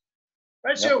rise,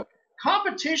 right? Yep. So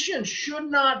competition should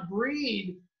not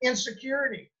breed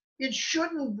insecurity. It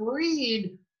shouldn't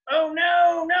breed, oh,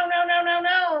 no.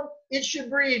 It should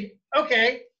breed,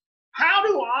 okay, how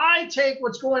do I take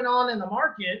what's going on in the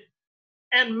market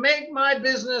and make my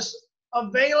business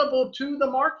available to the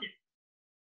market?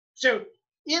 So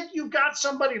if you've got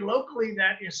somebody locally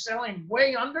that is selling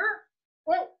way under,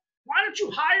 well, why don't you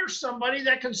hire somebody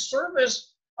that can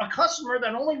service a customer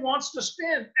that only wants to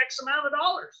spend X amount of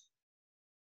dollars?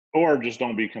 Or just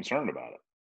don't be concerned about it.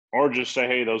 Or just say,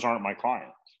 hey, those aren't my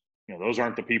clients. You know, those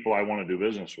aren't the people I want to do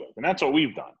business with. And that's what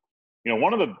we've done. You know,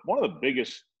 one of the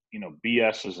biggest,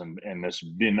 BS's and this,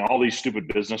 in all these stupid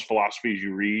business philosophies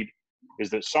you read, is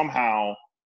that somehow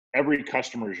every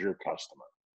customer is your customer.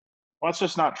 Well, that's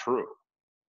just not true.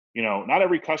 Not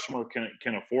every customer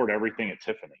can afford everything at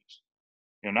Tiffany's.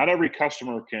 Not every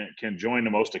customer can join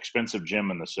the most expensive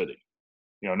gym in the city.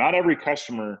 Not every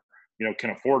customer, can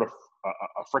afford a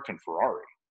frickin' Ferrari.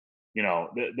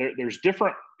 There's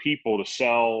different people to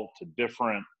sell to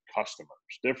different customers.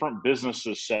 Different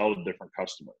businesses sell to different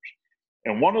customers.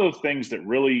 And one of the things that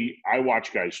really I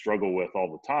watch guys struggle with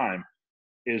all the time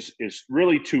is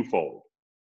really twofold.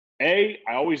 I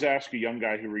always ask a young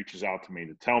guy who reaches out to me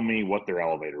to tell me what their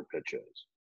elevator pitch is.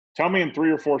 Tell me in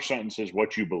 3 or 4 sentences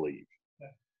what you believe.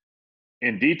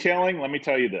 In detailing, let me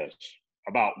tell you this.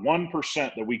 About 1%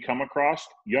 that we come across,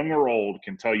 young or old,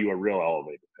 can tell you a real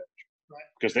elevator pitch. Right.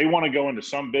 Because they want to go into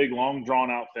some big, long,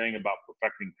 drawn-out thing about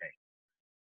perfecting paint.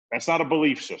 That's not a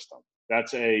belief system.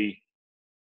 That's a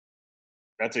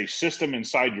system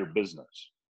inside your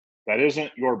business. That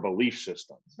isn't your belief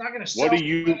system. It's not going to sell something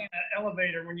in an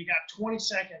elevator when you got 20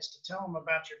 seconds to tell them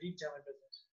about your detailing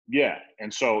business. Yeah.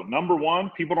 And so, number one,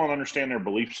 people don't understand their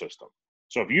belief system.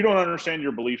 So if you don't understand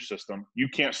your belief system, you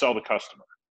can't sell the customer,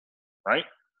 right?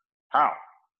 How?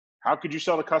 How could you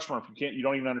sell the customer if you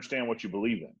don't even understand what you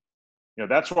believe in?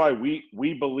 That's why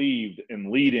we believed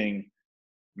in leading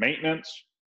maintenance,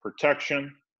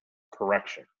 protection,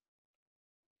 correction.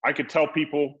 I could tell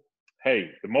people,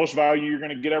 hey, the most value you're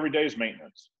going to get every day is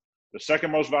maintenance. The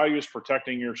second most value is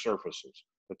protecting your surfaces.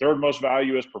 The third most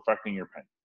value is perfecting your paint.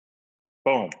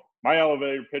 Boom. My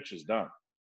elevator pitch is done.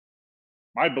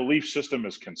 My belief system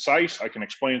is concise. I can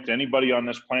explain it to anybody on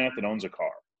this planet that owns a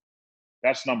car.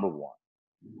 That's number one.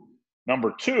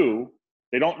 Number two,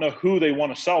 they don't know who they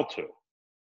want to sell to.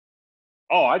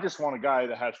 Oh, I just want a guy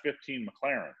that has 15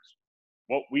 McLarens.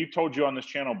 Well, we've told you on this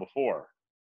channel before,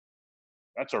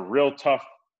 that's a real tough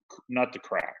nut to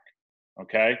crack,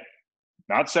 okay?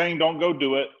 Not saying don't go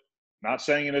do it. Not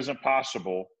saying it isn't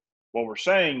possible. What we're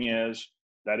saying is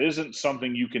that isn't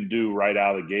something you can do right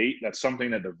out of the gate. That's something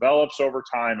that develops over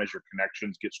time as your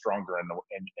connections get stronger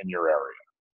in your area.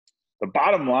 The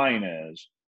bottom line is,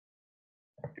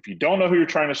 if you don't know who you're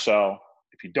trying to sell,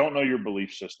 if you don't know your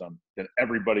belief system, then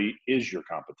everybody is your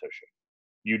competition.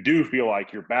 You do feel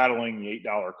like you're battling the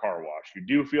 $8 car wash. You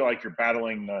do feel like you're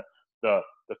battling the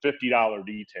 $50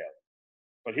 detail.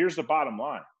 But here's the bottom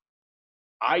line.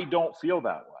 I don't feel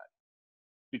that way,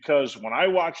 because when I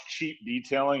watch cheap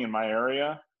detailing in my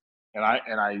area, and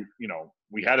I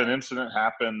we had an incident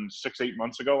happen 6-8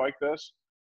 months ago like this,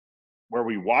 where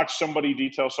we watched somebody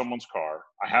detail someone's car.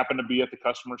 I happened to be at the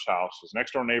customer's house. His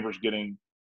next door neighbor's getting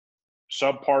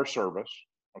subpar service,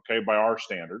 okay, by our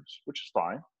standards, which is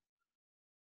fine.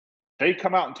 They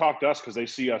come out and talk to us because they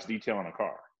see us detailing a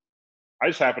car. I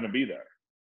just happened to be there.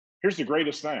 Here's the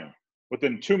greatest thing.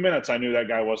 Within 2 minutes, I knew that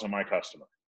guy wasn't my customer.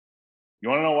 You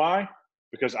want to know why?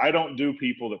 Because I don't do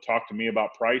people that talk to me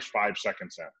about price 5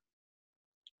 seconds in.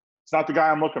 It's not the guy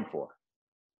I'm looking for.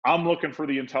 I'm looking for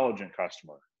the intelligent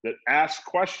customer that asks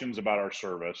questions about our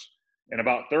service, and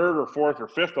about third or fourth or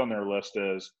fifth on their list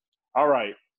is, all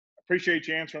right, appreciate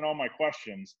you answering all my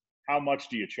questions. How much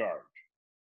do you charge?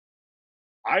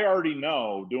 I already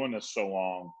know, doing this so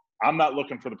long, I'm not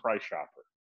looking for the price shopper.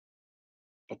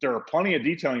 But there are plenty of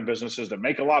detailing businesses that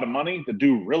make a lot of money that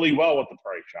do really well with the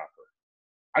price shopper.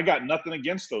 I got nothing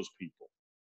against those people.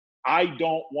 I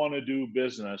don't want to do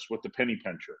business with the penny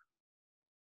pincher.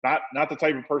 Not the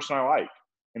type of person I like.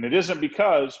 And it isn't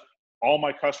because all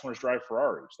my customers drive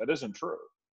Ferraris. That isn't true.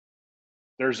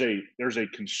 There's a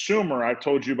consumer I've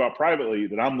told you about privately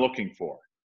that I'm looking for,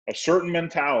 a certain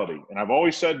mentality. And I've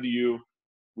always said to you,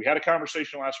 we had a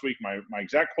conversation last week. My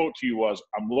exact quote to you was,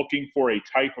 I'm looking for a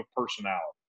type of personality.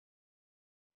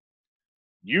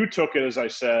 You took it as I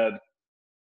said,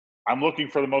 I'm looking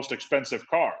for the most expensive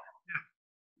car.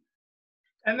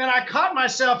 And then I caught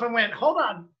myself and went, hold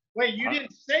on, wait, you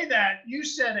didn't say that. You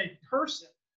said a person.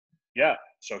 Yeah.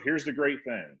 So here's the great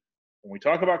thing. When we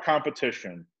talk about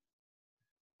competition,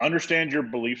 understand your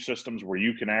belief systems where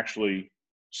you can actually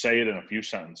say it in a few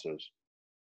sentences,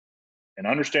 and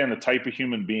understand the type of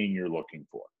human being you're looking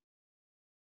for.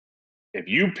 If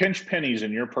you pinch pennies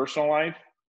in your personal life,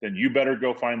 then you better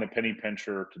go find the penny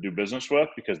pincher to do business with,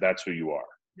 because that's who you are.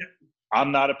 Yeah.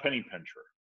 I'm not a penny pincher.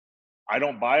 I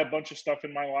don't buy a bunch of stuff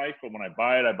in my life, but when I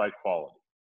buy it, I buy quality.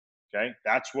 Okay?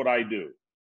 That's what I do.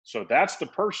 So that's the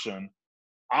person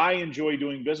I enjoy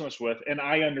doing business with, and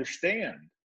I understand.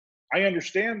 I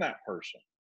understand that person.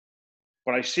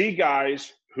 But I see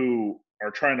guys who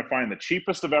are trying to find the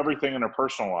cheapest of everything in their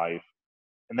personal life,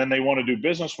 and then they want to do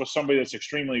business with somebody that's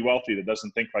extremely wealthy that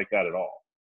doesn't think like that at all.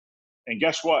 And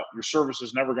guess what? Your service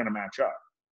is never going to match up.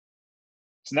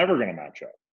 It's never going to match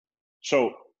up.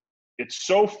 So it's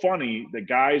so funny that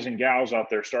guys and gals out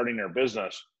there starting their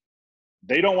business,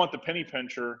 they don't want the penny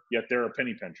pincher, yet they're a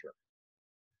penny pincher.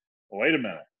 Well, wait a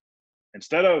minute.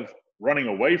 Instead of running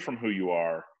away from who you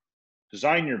are,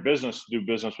 design your business to do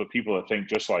business with people that think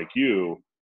just like you.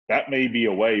 That may be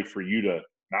a way for you to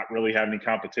not really have any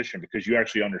competition, because you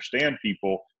actually understand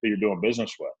people that you're doing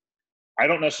business with. I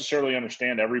don't necessarily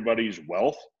understand everybody's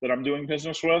wealth that I'm doing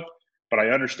business with, but I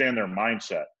understand their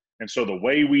mindset. And so the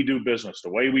way we do business,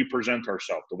 the way we present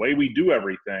ourselves, the way we do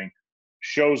everything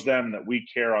shows them that we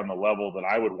care on the level that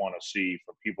I would want to see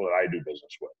from people that I do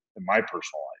business with in my personal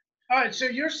life. All right, so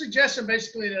your suggestion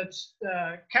basically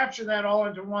to capture that all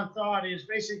into one thought is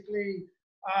basically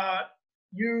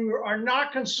you are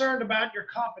not concerned about your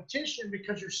competition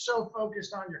because you're so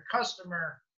focused on your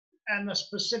customer and the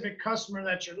specific customer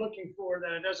that you're looking for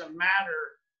that it doesn't matter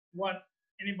what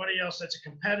anybody else that's a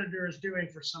competitor is doing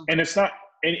for somebody. And it's not,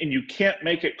 and you can't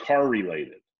make it car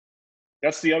related.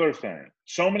 That's the other thing.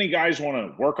 So many guys want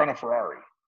to work on a Ferrari.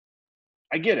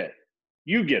 I get it.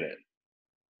 You get it.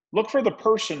 Look for the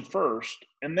person first,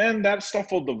 and then that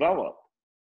stuff will develop.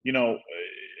 You know,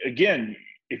 again,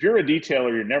 if you're a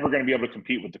detailer, you're never going to be able to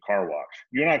compete with the car wash.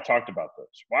 You and I have talked about this.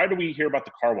 Why do we hear about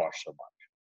the car wash so much?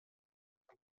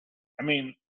 I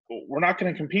mean, we're not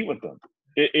going to compete with them.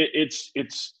 It's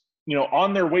you know,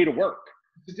 on their way to work.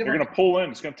 They're going to pull in.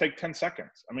 It's going to take 10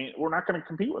 seconds. I mean, we're not going to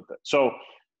compete with it. So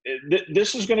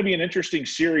this is going to be an interesting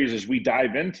series as we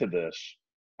dive into this.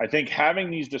 I think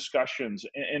having these discussions,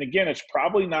 and again, it's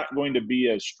probably not going to be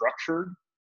as structured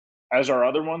as our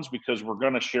other ones because we're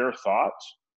going to share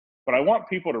thoughts. But I want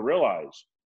people to realize,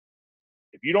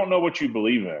 if you don't know what you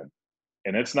believe in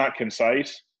and it's not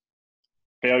concise,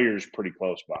 failure is pretty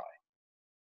close by.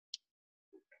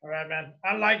 All right, man.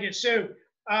 I like it. So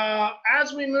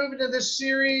as we move into this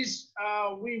series,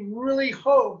 we really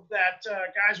hope that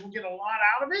guys will get a lot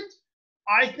out of it.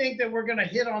 I think that we're going to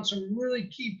hit on some really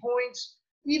key points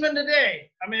even today.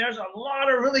 I mean, there's a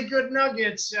lot of really good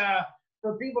nuggets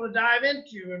for people to dive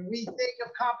into, and we think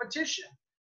of competition.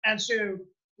 And so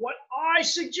what I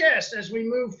suggest as we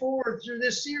move forward through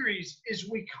this series is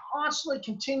we constantly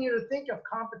continue to think of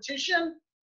competition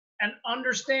and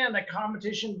understand that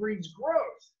competition breeds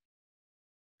growth.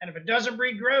 And if it doesn't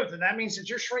breed growth, then that means that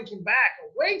you're shrinking back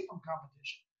away from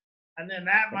competition. And then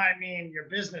that might mean your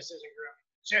business isn't growing.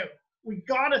 So we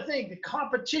got to think the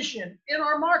competition in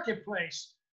our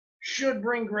marketplace should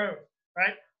bring growth,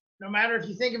 right? No matter if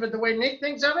you think of it the way Nick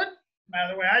thinks of it, no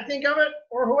matter the way I think of it,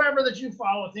 or whoever that you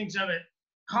follow thinks of it,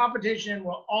 competition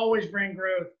will always bring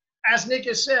growth. As Nick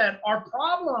has said, our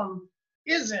problem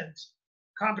isn't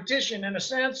competition in a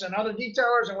sense and other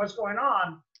detailers and what's going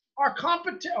on. Our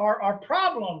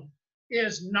problem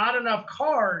is not enough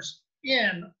cars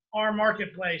in our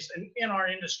marketplace and in our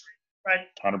industry, right?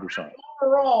 100%.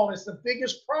 Overall, is the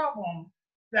biggest problem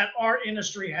that our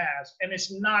industry has, and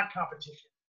it's not competition.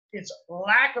 It's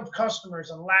lack of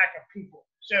customers and lack of people.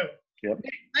 So, yep.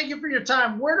 Nick, thank you for your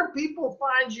time. Where do people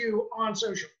find you on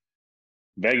social?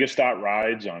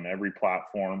 Vegas.rides on every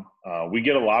platform. We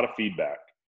get a lot of feedback.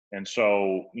 And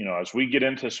so, you know, as we get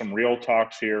into some real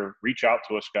talks here, reach out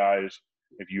to us, guys.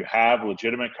 If you have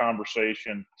legitimate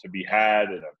conversation to be had,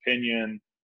 an opinion,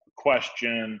 a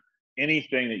question,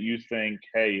 anything that you think,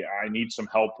 hey, I need some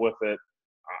help with it,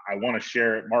 I want to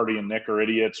share it, Marty and Nick are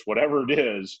idiots, whatever it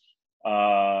is,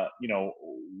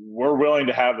 we're willing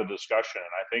to have a discussion.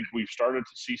 And I think we've started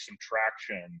to see some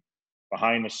traction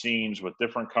behind the scenes with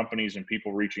different companies and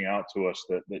people reaching out to us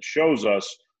that shows us,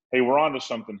 hey, we're onto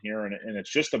something here. And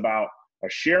it's just about a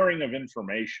sharing of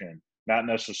information, not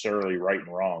necessarily right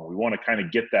and wrong. We want to kind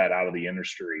of get that out of the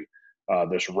industry,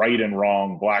 this right and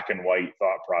wrong, black and white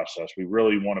thought process. We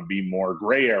really want to be more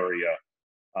gray area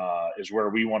is where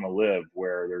we want to live,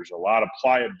 where there's a lot of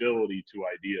pliability to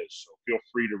ideas. So feel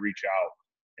free to reach out.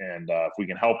 And if we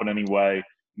can help in any way,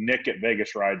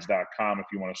 nick@vegasrides.com if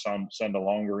you want to send a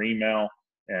longer email.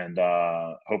 And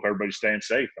hope everybody's staying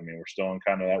safe. I mean, we're still in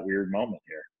kind of that weird moment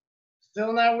here. Still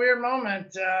in that weird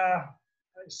moment. Like I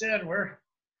said, we're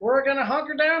going to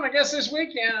hunker down, I guess, this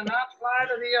weekend and not fly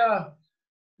to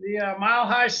the Mile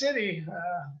High City.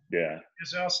 Yeah.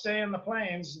 Because I'll stay in the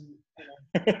plains and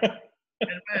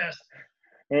invest.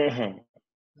 All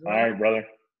right, brother.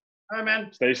 All right,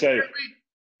 man. Stay safe.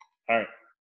 All right.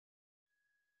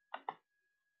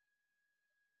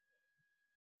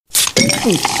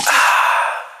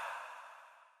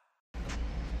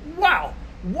 Wow,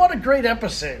 what a great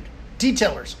episode.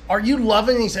 Detailers, are you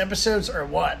loving these episodes or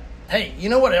what? Hey, you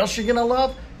know what else you're going to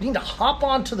love? You need to hop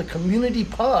onto the community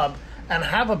pub and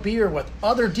have a beer with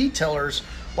other detailers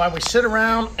while we sit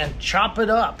around and chop it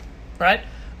up, right?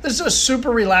 This is a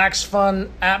super relaxed,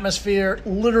 fun atmosphere,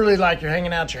 literally like you're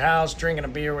hanging out at your house, drinking a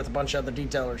beer with a bunch of other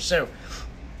detailers. So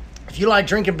if you like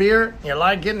drinking beer, you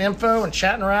like getting info and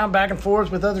chatting around back and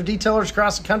forth with other detailers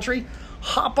across the country,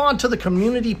 hop on to the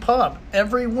community pub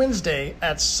every Wednesday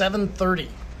at 7:30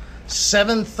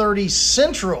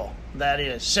 Central, that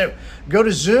is. So go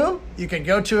to Zoom. You can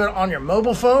go to it on your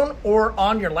mobile phone or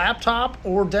on your laptop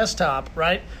or desktop,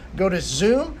 right? Go to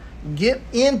Zoom. Get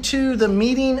into the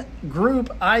meeting group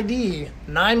ID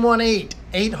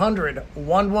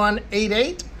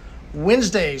 918-800-1188.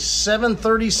 Wednesdays,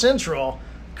 7:30 Central.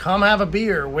 Come have a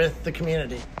beer with the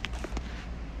community.